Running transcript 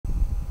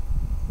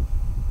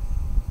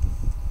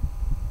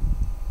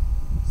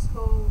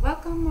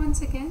Welcome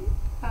once again.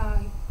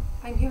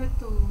 I'm here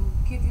to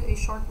give you a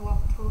short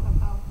walkthrough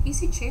about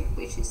EasyChair,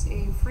 which is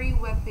a free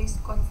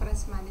web-based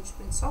conference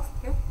management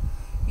software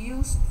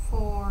used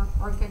for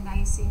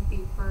organizing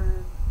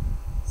paper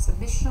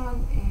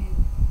submission and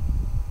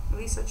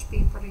research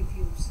paper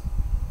reviews.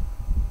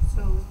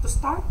 So to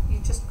start, you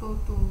just go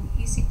to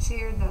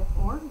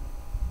easychair.org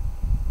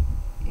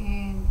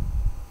and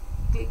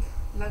click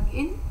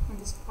login on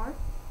this part.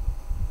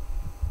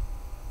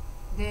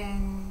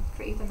 Then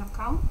create an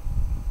account.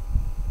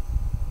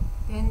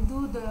 Then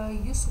do the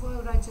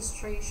usual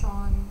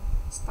registration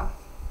stuff.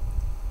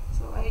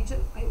 So I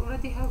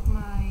already have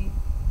my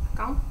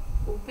account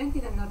opened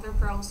in another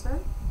browser.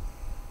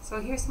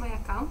 So here's my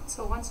account.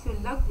 So once you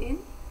log in,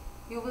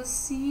 you will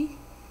see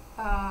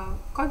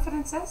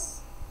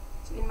conferences.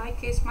 So in my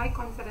case, my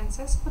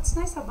conferences. What's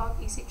nice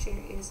about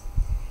EasyChair is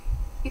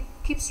it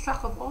keeps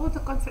track of all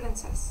the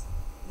conferences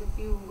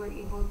that you were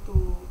able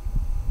to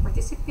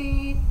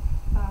participate,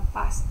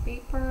 past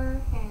paper,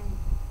 and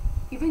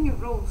even your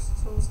roles.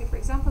 So say for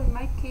example, in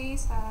my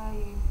case,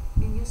 I've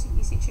been using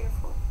EasyChair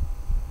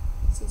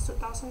since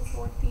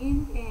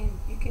 2014, and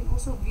you can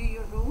also view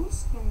your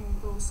roles in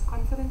those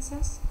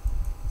conferences.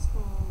 So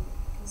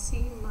you can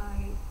see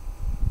my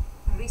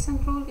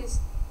recent role is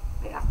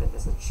I acted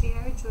as a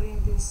chair during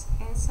this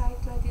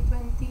Insight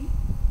 2020,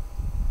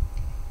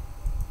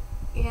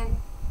 and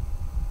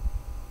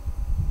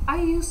I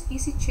use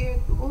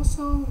EasyChair to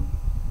also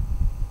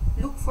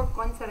look for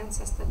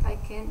conferences that I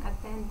can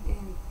attend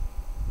and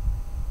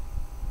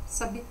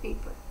submit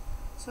paper.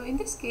 So in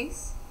this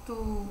case,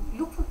 to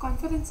look for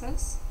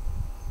conferences,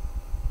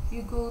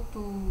 you go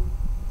to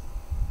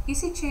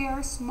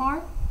EasyChair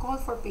Smart Call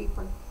for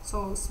Paper.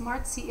 So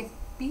Smart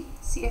CFP.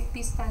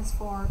 CFP stands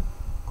for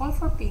Call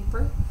for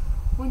Paper.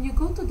 When you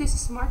go to this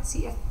Smart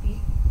CFP,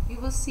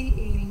 you will see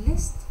a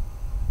list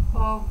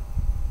of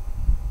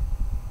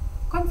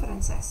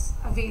conferences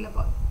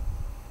available.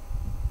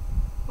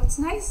 What's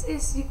nice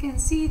is you can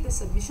see the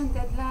submission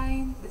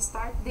deadline, the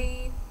start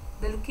date,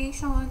 the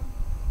location.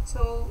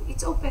 So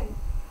it's open.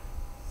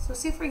 So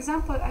say for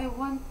example, I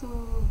want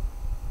to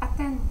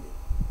attend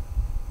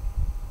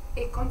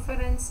a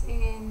conference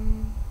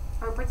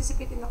or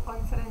participate in a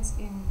conference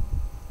in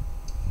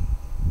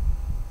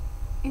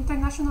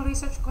International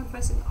Research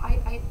Conference in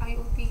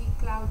IoT,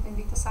 Cloud and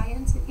Data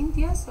Science in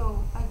India.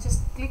 So I'll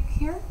just click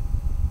here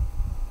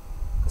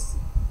because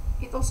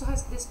it also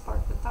has this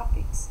part, the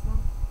topics. No?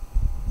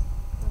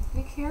 I'll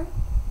click here.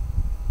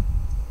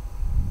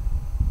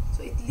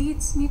 So it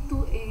leads me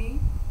to a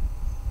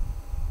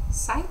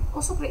site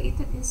also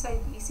created inside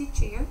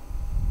EasyChair.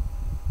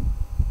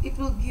 It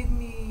will give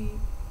me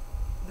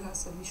the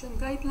submission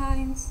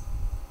guidelines,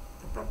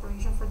 the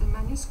preparation for the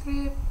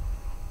manuscript,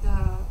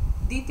 the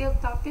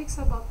detailed topics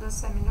about the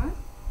seminar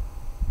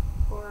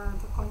or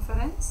the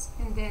conference,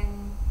 and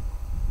then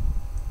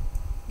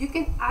you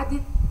can add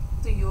it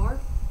to your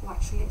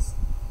watch list.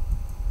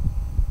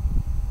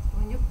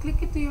 When you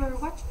click it to your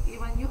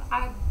when you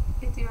add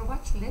it to your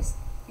watch list,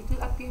 it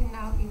will appear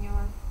now in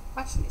your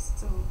watch list.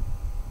 So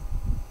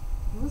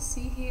you will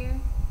see here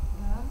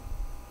the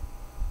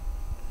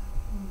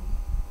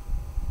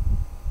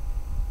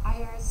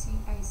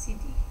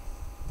IRCICD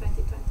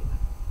 2021.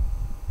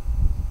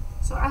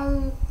 So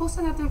I'll post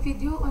another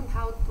video on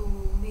how to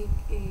make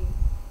a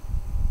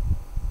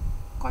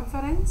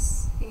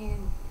conference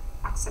and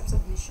accept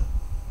submission.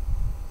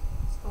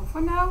 So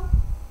for now,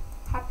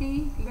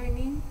 happy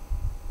learning.